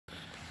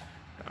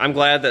I'm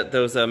glad that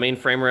those main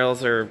frame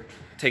rails are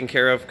taken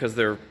care of because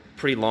they're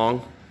pretty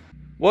long.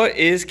 What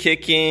is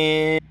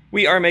kicking?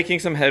 We are making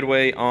some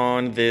headway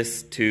on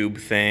this tube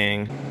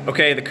thing.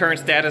 Okay, the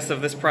current status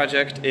of this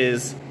project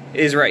is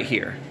right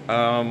here.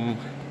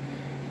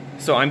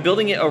 So I'm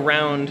building it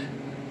around,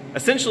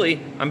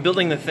 essentially, I'm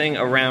building the thing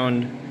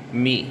around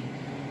me.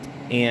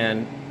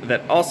 And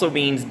that also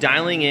means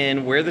dialing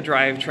in where the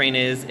drivetrain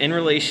is in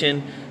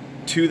relation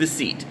to the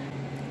seat.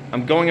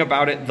 I'm going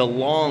about it the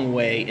long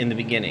way in the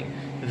beginning.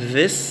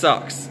 This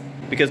sucks,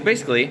 because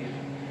basically,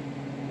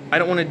 I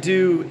don't want to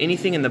do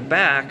anything in the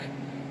back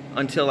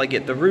until I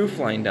get the roof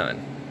line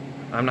done.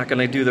 I'm not going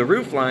to do the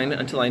roof line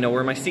until I know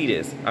where my seat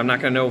is. I'm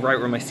not going to know right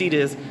where my seat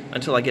is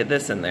until I get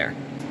this in there.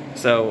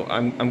 So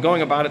I'm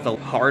going about it the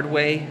hard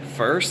way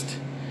first,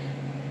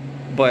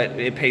 but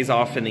it pays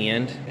off in the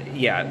end.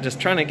 Yeah,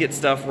 just trying to get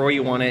stuff where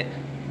you want it,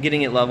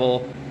 getting it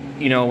level.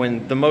 You know,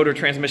 when the motor,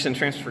 transmission,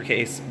 transfer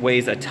case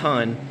weighs a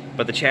ton,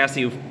 but the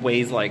chassis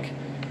weighs like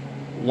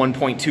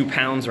 1.2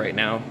 pounds right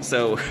now,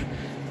 so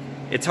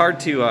it's hard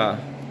to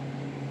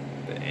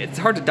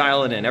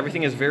dial it in.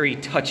 Everything is very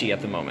touchy at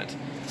the moment.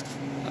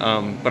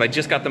 But I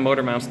just got the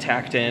motor mounts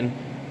tacked in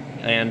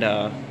and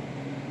a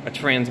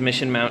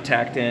transmission mount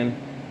tacked in,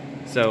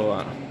 so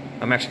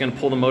I'm actually going to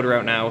pull the motor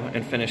out now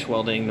and finish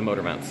welding the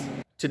motor mounts.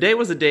 Today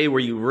was a day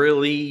where you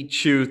really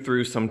chew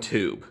through some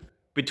tube.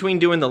 Between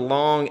doing the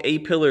long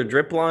A-pillar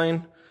drip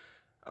line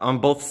on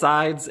both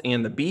sides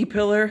and the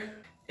B-pillar,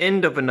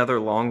 end of another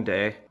long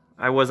day.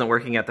 I wasn't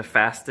working at the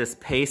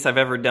fastest pace I've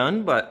ever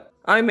done, but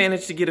I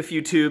managed to get a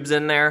few tubes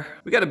in there.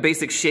 We got a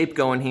basic shape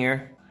going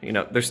here. You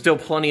know, there's still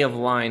plenty of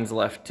lines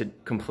left to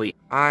complete.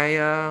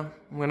 I'm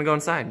gonna go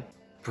inside.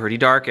 Pretty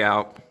dark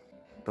out.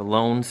 The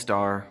Lone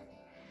Star.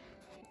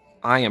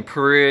 I am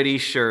pretty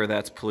sure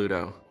that's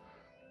Pluto.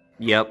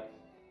 Yep.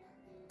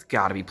 It's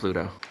gotta be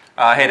Pluto.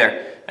 Hey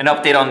there. An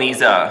update on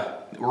these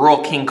Rural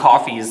King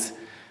coffees.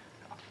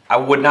 I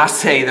would not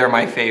say they're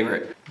my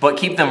favorite, but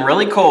keep them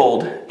really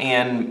cold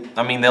and,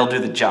 I mean, they'll do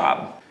the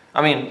job.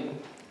 I mean,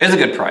 it's a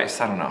good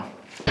price, I don't know.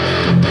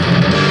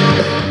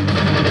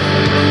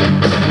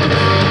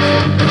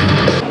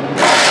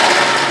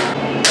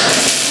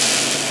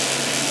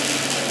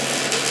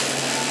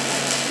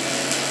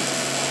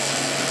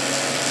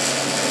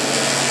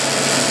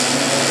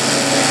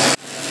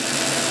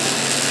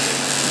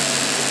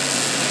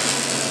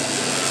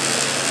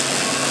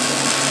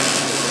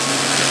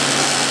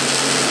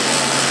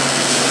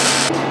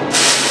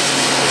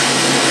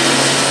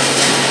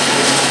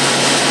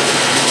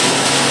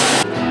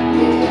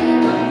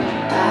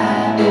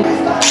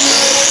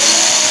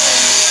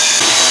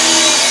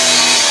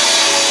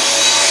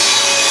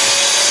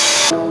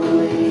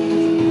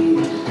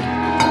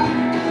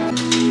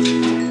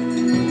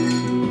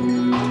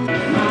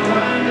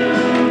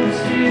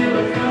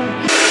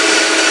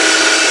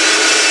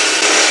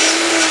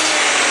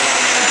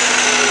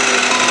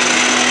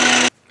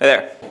 Hey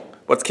there,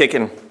 what's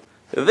kicking?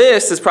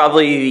 This is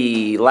probably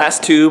the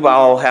last tube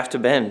I'll have to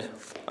bend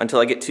until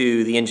I get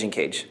to the engine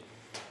cage.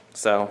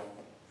 So,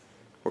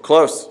 we're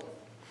close.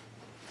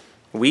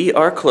 We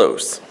are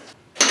close.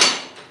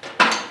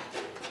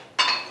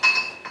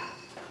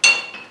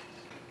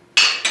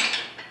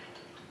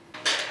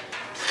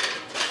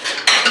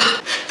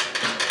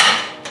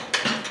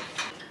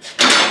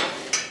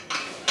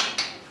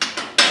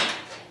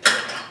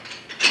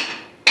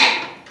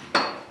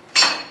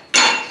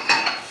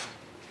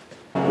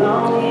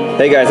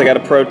 Hey guys, I got a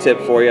pro tip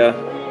for you.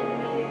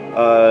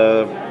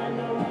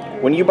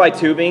 When you buy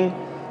tubing,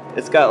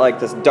 it's got like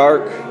this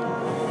dark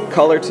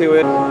color to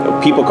it.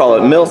 People call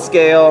it mill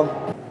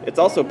scale. It's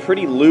also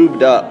pretty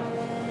lubed up,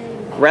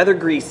 rather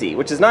greasy,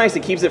 which is nice.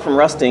 It keeps it from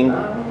rusting,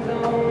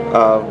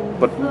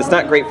 but it's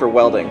not great for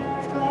welding.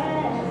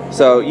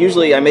 So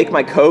usually I make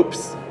my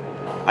copes,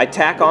 I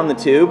tack on the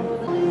tube,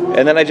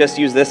 and then I just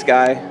use this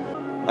guy.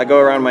 I go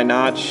around my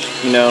notch,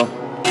 you know,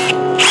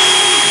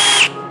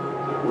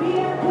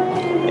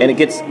 and it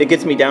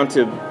gets me down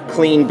to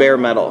clean bare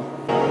metal.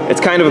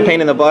 It's kind of a pain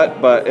in the butt,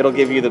 but it'll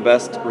give you the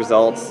best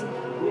results.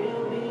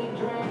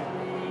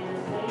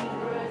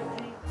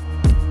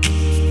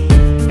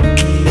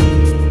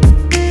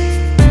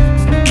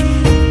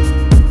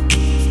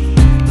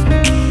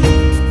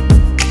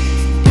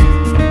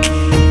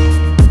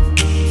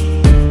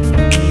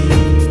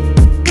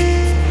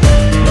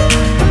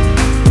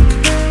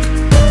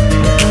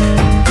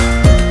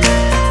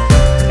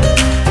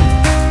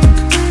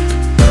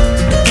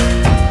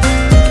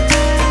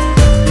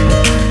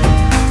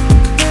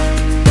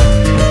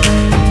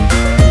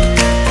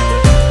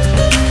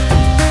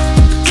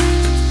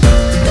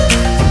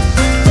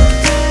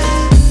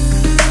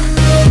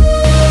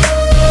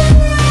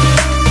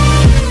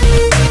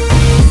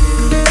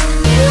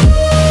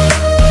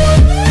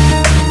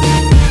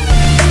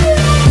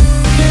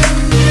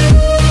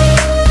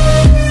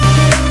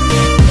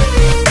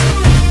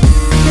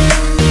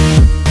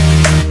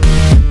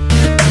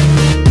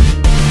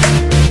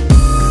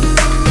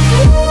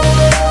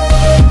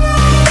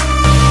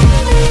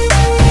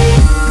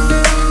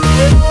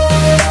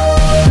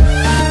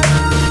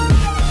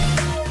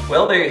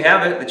 Well, there you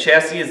have it. The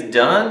chassis is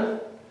done.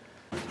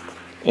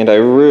 And I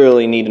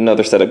really need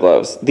another set of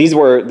gloves. These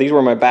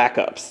were my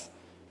backups.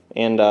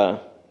 And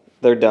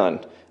they're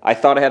done. I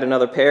thought I had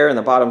another pair in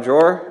the bottom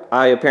drawer.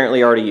 I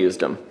apparently already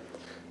used them.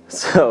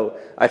 So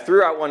I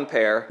threw out one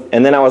pair,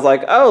 and then I was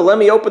like, oh, let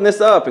me open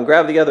this up and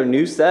grab the other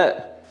new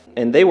set.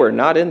 And they were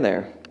not in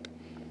there.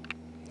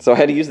 So I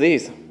had to use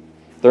these.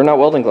 They're not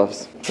welding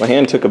gloves. My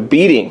hand took a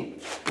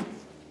beating.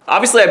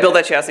 Obviously, I built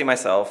that chassis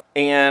myself.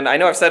 And I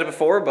know I've said it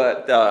before,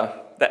 but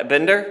that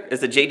bender is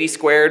the JD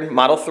Squared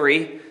Model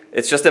 3.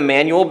 It's just a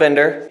manual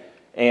bender.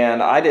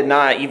 And I did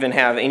not even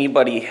have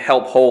anybody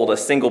help hold a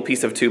single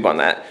piece of tube on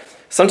that.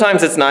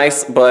 Sometimes it's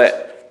nice,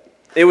 but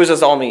it was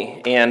just all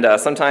me. And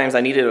sometimes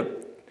I needed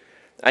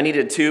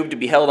a tube to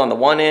be held on the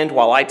one end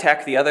while I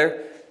tacked the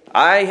other.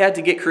 I had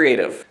to get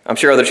creative. I'm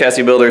sure other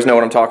chassis builders know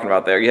what I'm talking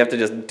about there. You have to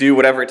just do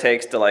whatever it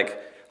takes to like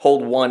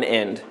hold one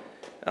end.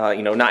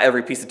 You know, not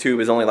every piece of tube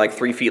is only like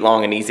 3 feet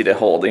long and easy to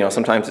hold. You know,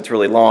 sometimes it's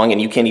really long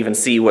and you can't even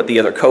see what the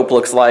other cope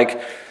looks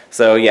like.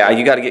 So yeah,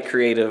 you got to get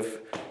creative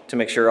to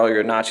make sure all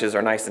your notches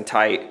are nice and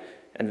tight.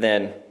 And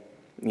then,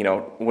 you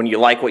know, when you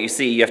like what you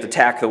see, you have to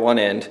tack the one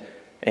end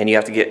and you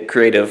have to get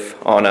creative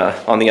on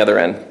the other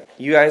end.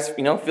 You guys,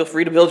 you know, feel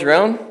free to build your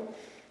own.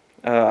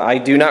 I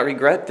do not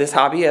regret this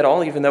hobby at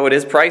all, even though it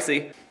is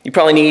pricey. You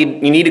probably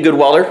need a good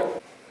welder.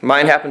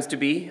 Mine happens to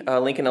be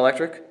Lincoln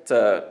Electric. It's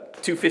a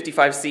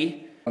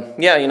 255C.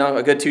 Yeah, you know,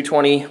 a good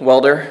 220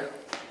 welder.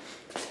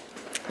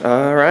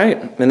 All right,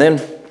 and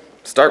then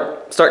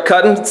start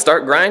cutting,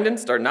 start grinding,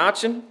 start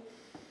notching,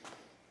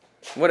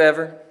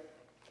 whatever.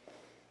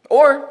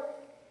 Or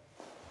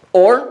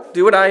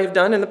do what I have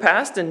done in the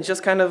past and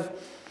just kind of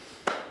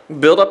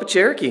build up a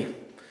Cherokee.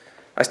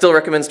 I still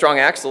recommend strong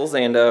axles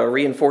and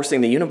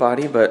reinforcing the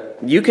unibody, but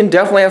you can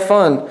definitely have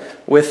fun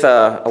with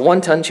a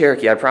 1-ton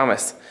Cherokee, I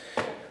promise.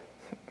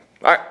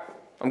 All right,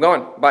 I'm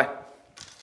going. Bye.